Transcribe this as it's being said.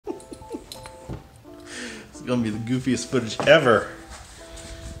It's gonna be the goofiest footage ever.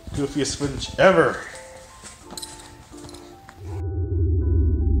 Goofiest footage ever.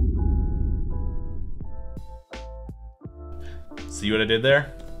 See what I did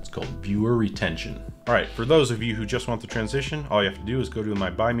there? It's called viewer retention. All right, for those of you who just want the transition, all you have to do is go to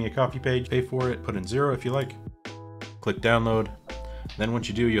my Buy Me a Coffee page, pay for it, put in 0 if you like, click download. Then once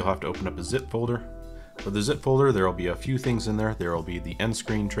you do, you'll have to open up a zip folder. For the zip folder, there will be a few things in there. There will be the end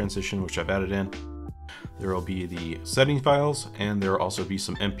screen transition, which I've added in. There will be the setting files, and there will also be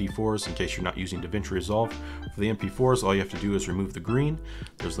some MP4s in case you're not using Davinci Resolve. For the MP4s, all you have to do is remove the green.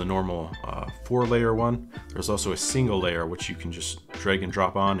 There's the normal 4-layer one. There's also a single layer, which you can just drag and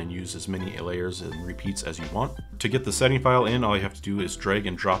drop on and use as many layers and repeats as you want. To get the setting file in, all you have to do is drag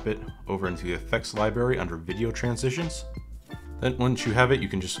and drop it over into the effects library under video transitions. Then once you have it, you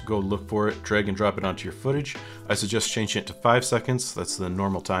can just go look for it, drag and drop it onto your footage. I suggest changing it to 5 seconds. That's the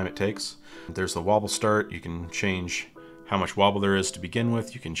normal time it takes. There's the wobble start. You can change how much wobble there is to begin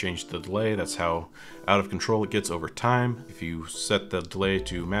with. You can change the delay. That's how out of control it gets over time. If you set the delay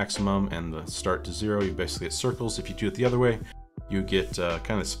to maximum and the start to 0, you basically get circles. If you do it the other way, you get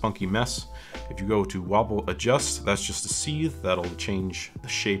kind of this funky mess. If you go to wobble adjust, that's just a seethe. That'll change the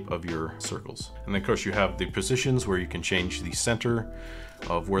shape of your circles. And then of course you have the positions where you can change the center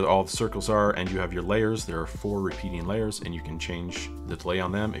of where all the circles are, and you have your layers. There are 4 repeating layers, and you can change the delay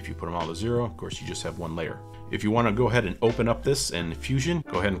on them. If you put them all to 0, of course you just have 1 layer. If you want to go ahead and open up this in Fusion,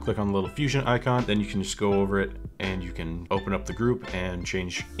 go ahead and click on the little Fusion icon. Then you can just go over it and you can open up the group and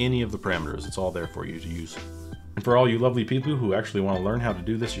change any of the parameters. It's all there for you to use. And for all you lovely people who actually want to learn how to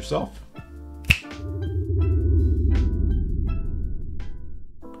do this yourself,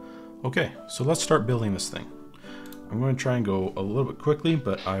 okay, so let's start building this thing. I'm going to try and go a little bit quickly,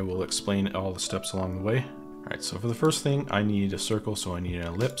 but I will explain all the steps along the way. All right, so for the first thing, I need a circle, so I need an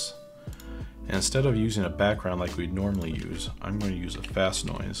ellipse. And instead of using a background like we'd normally use, I'm going to use a fast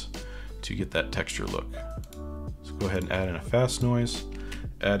noise to get that texture look. So go ahead and add in a fast noise,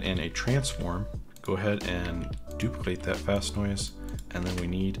 add in a transform, go ahead and duplicate that fast noise, and then we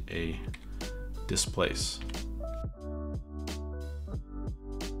need a displace.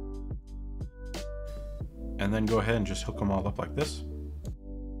 And then go ahead and just hook them all up like this.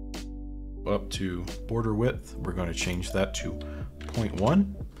 Up to border width, we're going to change that to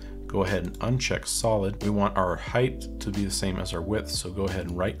 0.1. Go ahead and uncheck solid. We want our height to be the same as our width, so go ahead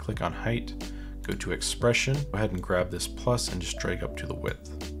and right click on height, go to expression, go ahead and grab this plus and just drag up to the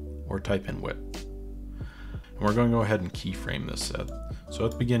width, or type in width. And we're going to go ahead and keyframe this set. So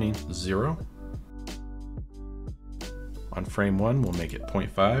at the beginning, 0. On frame 1, we'll make it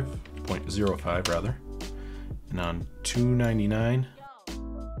 0.05 rather. And on 299,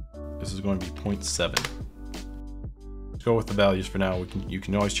 this is going to be 0.7. Let's go with the values for now. You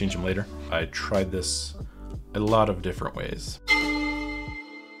can always change them later. I tried this a lot of different ways.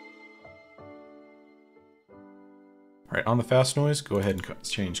 All right, on the fast noise, go ahead and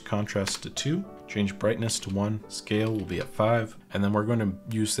change contrast to 2, change brightness to 1, scale will be at 5, and then we're going to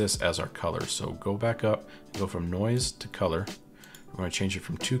use this as our color. So go back up and go from noise to color. We're going to change it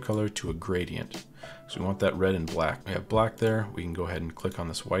from 2 color to a gradient. So we want that red and black. We have black there. We can go ahead and click on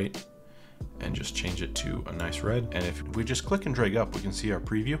this white and just change it to a nice red. And if we just click and drag up, we can see our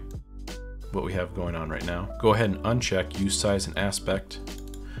preview, what we have going on right now. Go ahead and uncheck use size and aspect.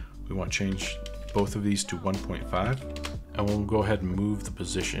 We want to change both of these to 1.5, and we'll go ahead and move the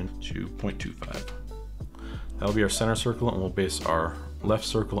position to 0.25. That'll be our center circle, and we'll base our left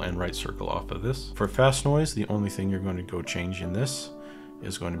circle and right circle off of this. For fast noise, the only thing you're going to go change in this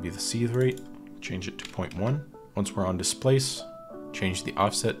is going to be the seethe rate. Change it to 0.1. Once we're on displace, change the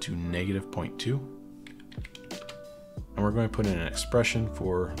offset to -0.2. And we're going to put in an expression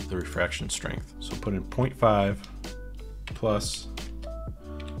for the refraction strength. So put in 0.5 plus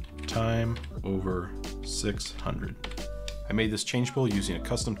time over 600. I made this changeable using a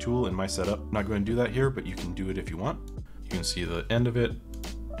custom tool in my setup. I'm not going to do that here, but you can do it if you want. You can see the end of it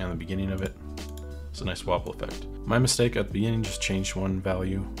and the beginning of it. It's a nice wobble effect. My mistake at the beginning, just changed one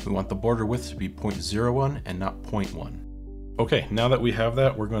value. We want the border width to be 0.01 and not 0.1. Okay, now that we have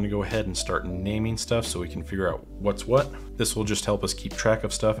that, we're going to go ahead and start naming stuff so we can figure out what's what. This will just help us keep track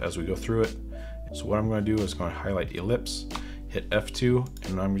of stuff as we go through it. So what I'm going to do is going to highlight the ellipse, hit F2,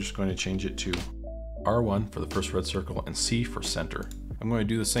 and I'm just going to change it to R1 for the first red circle and C for center. I'm going to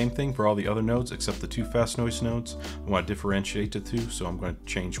do the same thing for all the other nodes except the 2 fast noise nodes. I want to differentiate the 2, so I'm going to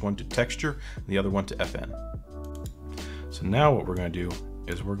change one to texture and the other one to FN. So now what we're going to do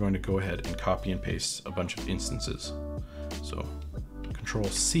is we're going to go ahead and copy and paste a bunch of instances. So Control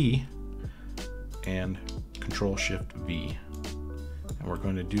C and Control Shift V. And we're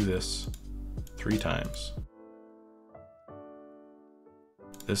going to do this 3 times.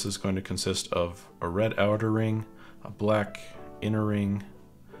 This is going to consist of a red outer ring, a black inner ring,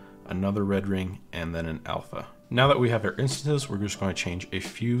 another red ring, and then an alpha. Now that we have our instances, we're just going to change a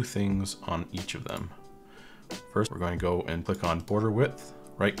few things on each of them. First, we're going to go and click on border width,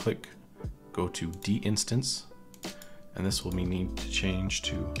 right click, go to de-instance, and this will need to change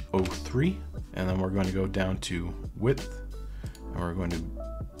to 03. And then we're going to go down to width, and we're going to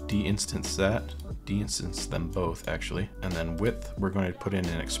de-instance that, de-instance them both actually. And then width, we're going to put in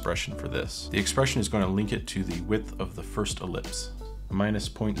an expression for this. The expression is going to link it to the width of the first ellipse, minus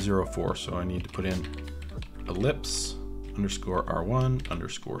 0.04. So I need to put in ellipse underscore R1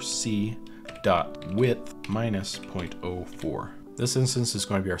 underscore C dot width minus 0.04. This instance is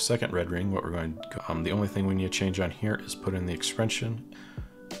going to be our second red ring. What we're going to, the only thing we need to change on here is put in the expression.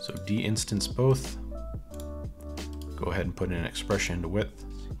 So de-instance both, go ahead and put in an expression into width.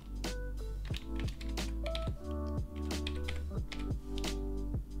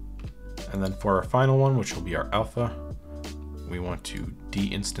 And then for our final one, which will be our alpha, we want to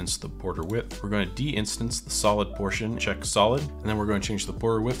de-instance the border width. We're going to de-instance the solid portion, check solid, and then we're going to change the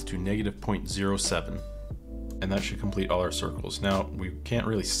border width to negative 0.07. And that should complete all our circles. Now, we can't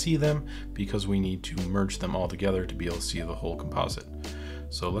really see them because we need to merge them all together to be able to see the whole composite.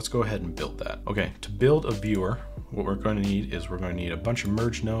 So let's go ahead and build that. Okay, to build a viewer, what we're going to need is we're going to need a bunch of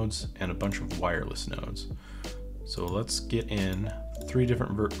merge nodes and a bunch of wireless nodes. So let's get in 3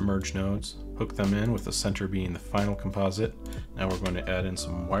 different merge nodes, hook them in with the center being the final composite. Now we're going to add in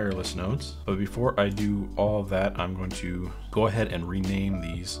some wireless nodes. But before I do all of that, I'm going to go ahead and rename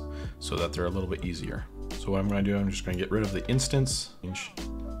these so that they're a little bit easier. So what I'm going to do, I'm just going to get rid of the instance, change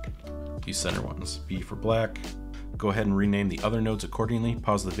these center ones, B for black. Go ahead and rename the other nodes accordingly.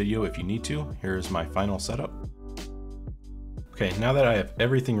 Pause the video if you need to. Here's my final setup. Okay, now that I have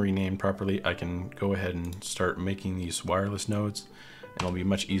everything renamed properly, I can go ahead and start making these wireless nodes, and it'll be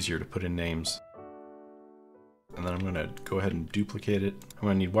much easier to put in names. And then I'm going to go ahead and duplicate it. I'm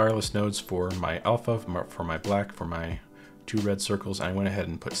going to need wireless nodes for my alpha, for my black, for my 2 red circles. I went ahead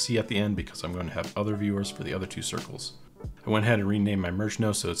and put C at the end because I'm going to have other viewers for the other 2 circles. I went ahead and renamed my merge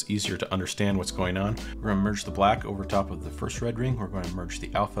node so it's easier to understand what's going on. We're going to merge the black over top of the first red ring. We're going to merge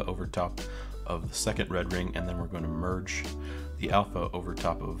the alpha over top of the second red ring, and then we're going to merge the alpha over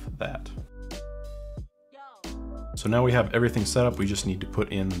top of that. So now we have everything set up, we just need to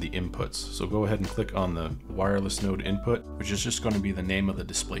put in the inputs. So go ahead and click on the wireless node input, which is just going to be the name of the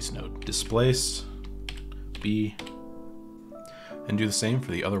displace node. Displace B, and do the same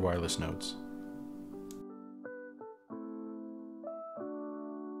for the other wireless nodes.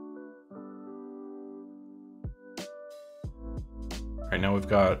 All right, now we've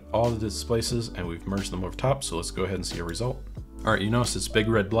got all the displaces and we've merged them over top, so let's go ahead and see a result. All right, you notice it's big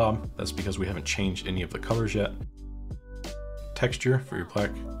red blob. That's because we haven't changed any of the colors yet. Texture for your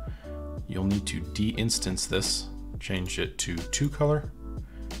black, you'll need to de-instance this, change it to 2 color,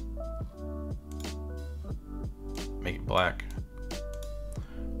 make it black.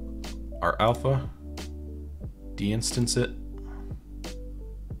 Our alpha, de-instance it,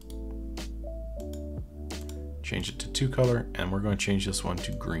 change it to 2 color, and we're going to change this one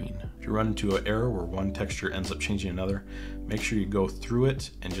to green. If you run into an error where one texture ends up changing another, make sure you go through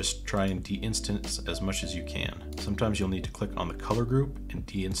it and just try and de-instance as much as you can. Sometimes you'll need to click on the color group and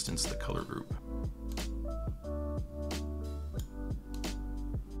de-instance the color group.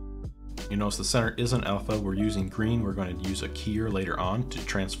 You notice the center is an alpha. We're using green. We're going to use a keyer later on to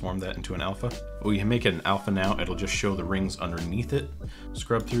transform that into an alpha. We can make it an alpha now. It'll just show the rings underneath it.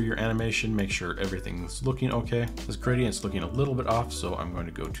 Scrub through your animation, make sure everything's looking okay. This gradient's looking a little bit off, so I'm going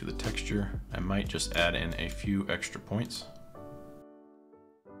to go to the texture. I might just add in a few extra points.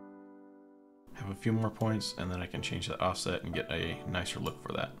 Have a few more points, and then I can change that offset and get a nicer look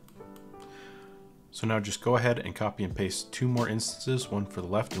for that. So now just go ahead and copy and paste 2 more instances, one for the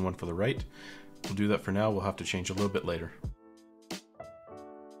left and one for the right. We'll do that for now. We'll have to change a little bit later.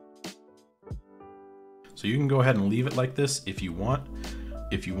 So you can go ahead and leave it like this if you want.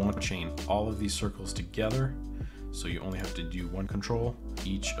 If you want to chain all of these circles together, so you only have to do 1 control,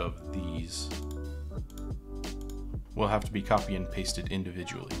 each of these will have to be copy and pasted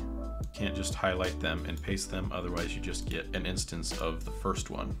individually. Can't just highlight them and paste them, otherwise you just get an instance of the first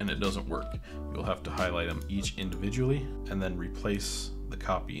one and it doesn't work. You'll have to highlight them each individually and then replace the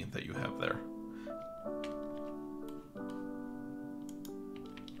copy that you have there.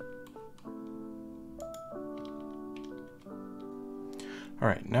 All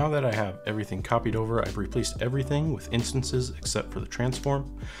right, now that I have everything copied over, I've replaced everything with instances except for the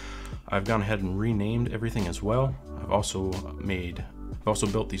transform. I've gone ahead and renamed everything as well. I've also made I've also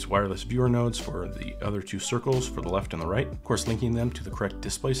built these wireless viewer nodes for the other two circles for the left and the right, of course linking them to the correct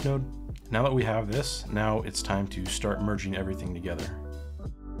displace node. Now that we have this, now it's time to start merging everything together.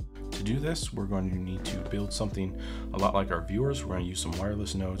 To do this, we're going to need to build something a lot like our viewers. We're going to use some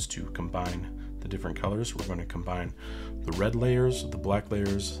wireless nodes to combine the different colors. We're going to combine the red layers, the black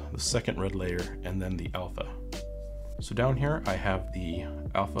layers, the second red layer, and then the alpha. So down here I have the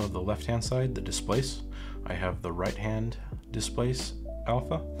alpha, the left hand side, the displace. I have the right hand displace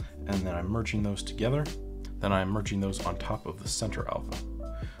alpha, and then I'm merging those together. Then I'm merging those on top of the center alpha.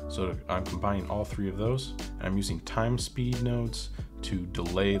 So I'm combining all three of those, and I'm using time speed nodes to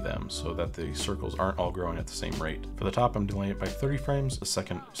delay them so that the circles aren't all growing at the same rate. For the top, I'm delaying it by 30 frames. The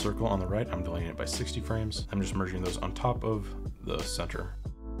second circle on the right, I'm delaying it by 60 frames. I'm just merging those on top of the center.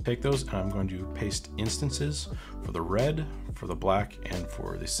 Take those and I'm going to paste instances for the red, for the black, and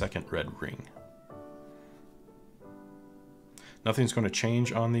for the second red ring. Nothing's going to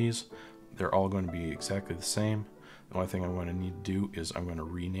change on these. They're all going to be exactly the same. The only thing I'm going to need to do is I'm going to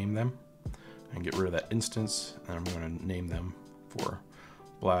rename them and get rid of that instance, and I'm going to name them for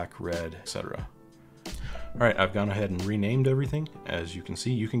black, red, etc. All right, I've gone ahead and renamed everything. As you can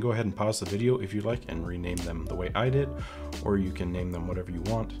see, you can go ahead and pause the video if you'd like and rename them the way I did, or you can name them whatever you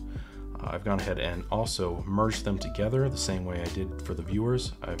want. I've gone ahead and also merged them together the same way I did for the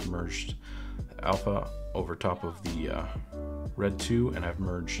viewers. I've merged alpha over top of the red 2, and I've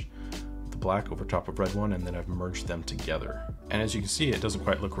merged the black over top of red 1, and then I've merged them together. And as you can see, it doesn't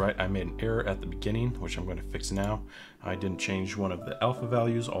quite look right. I made an error at the beginning, which I'm going to fix now. I didn't change one of the alpha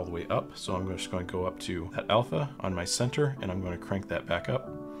values all the way up, so I'm just going to go up to that alpha on my center, and I'm going to crank that back up,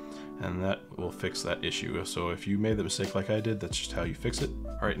 and that will fix that issue. So if you made the mistake like I did, that's just how you fix it.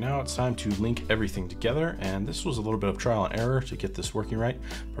 All right, now it's time to link everything together, and this was a little bit of trial and error to get this working right.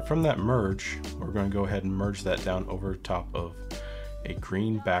 But from that merge, we're going to go ahead and merge that down over top of a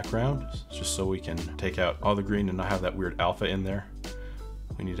green background, just so we can take out all the green and not have that weird alpha in there.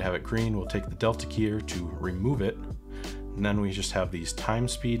 We need to have it green. We'll take the delta key here to remove it, and then we just have these time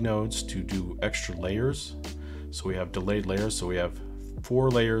speed nodes to do extra layers. So we have delayed layers, so we have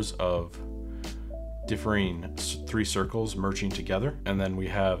 4 layers of differing 3 circles merging together, and then we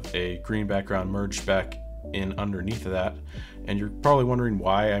have a green background merged back in underneath of that. And you're probably wondering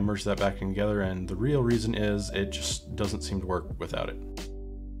why I merged that back together, and the real reason is it just doesn't seem to work without it.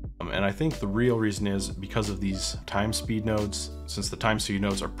 And I think the real reason is because of these time speed nodes. Since the time speed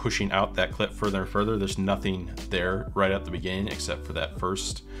nodes are pushing out that clip further and further, there's nothing there right at the beginning except for that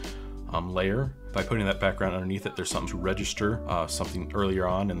first layer. By putting that background underneath it, there's something to register something earlier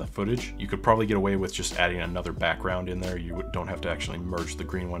on in the footage. You could probably get away with just adding another background in there. You don't have to actually merge the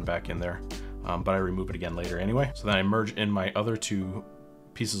green one back in there. But I remove it again later anyway. So then I merge in my other 2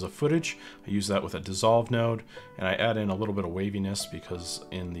 pieces of footage. I use that with a dissolve node, and I add in a little bit of waviness because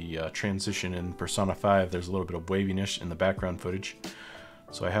in the transition in Persona 5, there's a little bit of waviness in the background footage.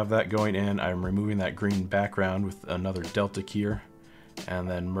 So I have that going in. I'm removing that green background with another delta keyer, and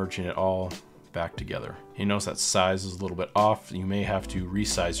then merging it all back together. You notice that size is a little bit off. You may have to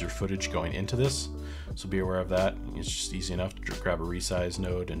resize your footage going into this, so be aware of that. It's just easy enough to grab a resize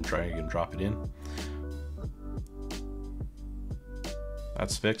node and drag and drop it in.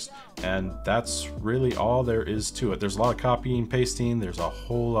 That's fixed, and that's really all there is to it. There's a lot of copying, pasting, there's a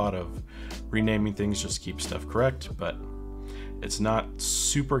whole lot of renaming things just to keep stuff correct, but it's not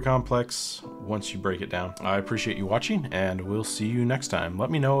super complex once you break it down. I appreciate you watching, and we'll see you next time.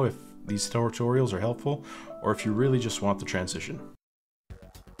 Let me know if these tutorials are helpful, or if you really just want the transition.